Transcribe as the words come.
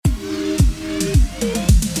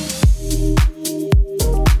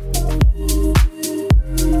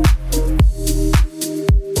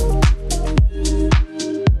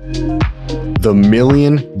The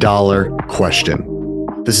 $1,000,000 question.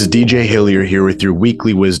 This is DJ Hillier here with your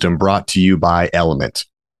weekly wisdom brought to you by Element.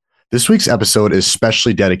 This week's episode is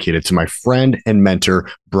specially dedicated to my friend and mentor,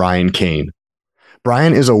 Brian Kane.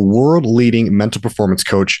 Brian is a world-leading mental performance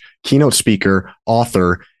coach, keynote speaker,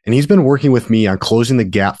 author, and he's been working with me on closing the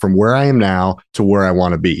gap from where I am now to where I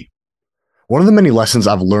want to be. One of the many lessons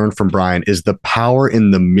I've learned from Brian is the power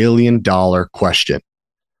in the $1,000,000 question.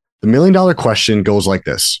 The $1,000,000 question goes like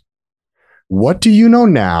this. What do you know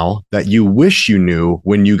now that you wish you knew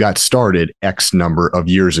when you got started X number of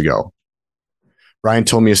years ago? Brian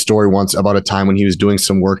told me a story once about a time when he was doing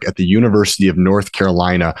some work at the University of North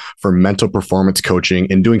Carolina for mental performance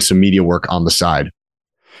coaching and doing some media work on the side.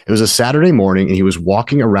 It was a Saturday morning and he was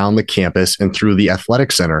walking around the campus and through the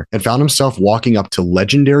athletic center and found himself walking up to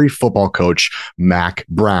legendary football coach Mac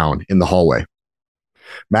Brown in the hallway.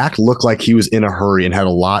 Mac looked like he was in a hurry and had a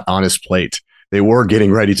lot on his plate. They were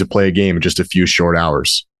getting ready to play a game in just a few short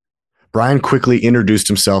hours. Brian quickly introduced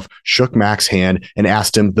himself, shook Mac's hand, and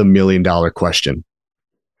asked him the $1,000,000 question.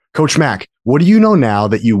 Coach Mac, what do you know now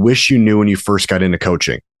that you wish you knew when you first got into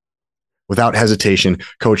coaching? Without hesitation,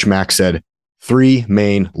 Coach Mac said, 3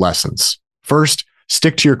 main lessons. First,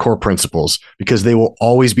 stick to your core principles because they will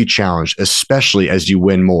always be challenged, especially as you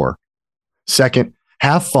win more. Second,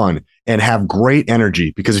 have fun and have great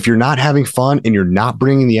energy because if you're not having fun and you're not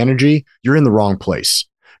bringing the energy, you're in the wrong place.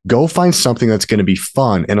 Go find something that's going to be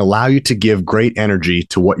fun and allow you to give great energy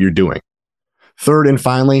to what you're doing. Third and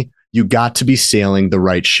finally, you got to be sailing the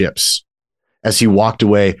right ships. As he walked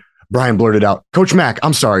away, Brian blurted out, Coach Mac,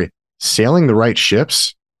 I'm sorry, sailing the right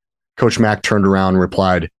ships? Coach Mac turned around and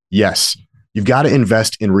replied, yes, you've got to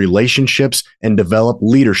invest in relationships and develop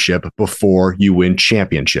leadership before you win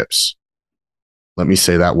championships. Let me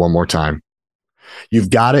say that one more time. You've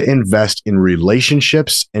got to invest in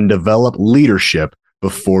relationships and develop leadership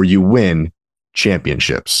before you win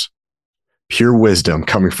championships. Pure wisdom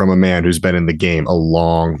coming from a man who's been in the game a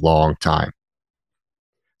long, long time.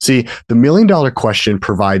 See, the $1,000,000 question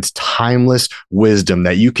provides timeless wisdom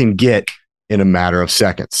that you can get in a matter of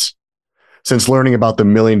seconds. Since learning about the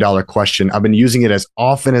 $1,000,000 question, I've been using it as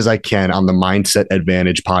often as I can on the Mindset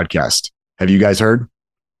Advantage podcast. Have you guys heard?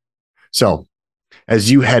 So,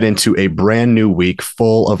 as you head into a brand new week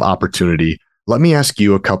full of opportunity, let me ask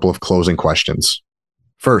you a couple of closing questions.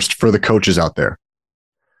 First, for the coaches out there,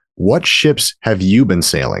 what ships have you been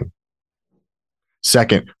sailing?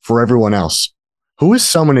 Second, for everyone else, who is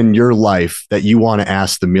someone in your life that you want to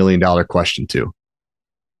ask the $1,000,000 question to?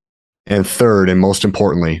 And third, and most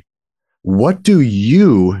importantly, what do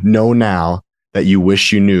you know now that you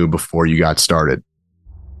wish you knew before you got started?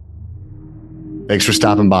 Thanks for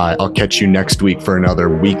stopping by. I'll catch you next week for another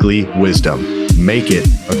weekly wisdom. Make it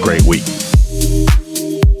a great week.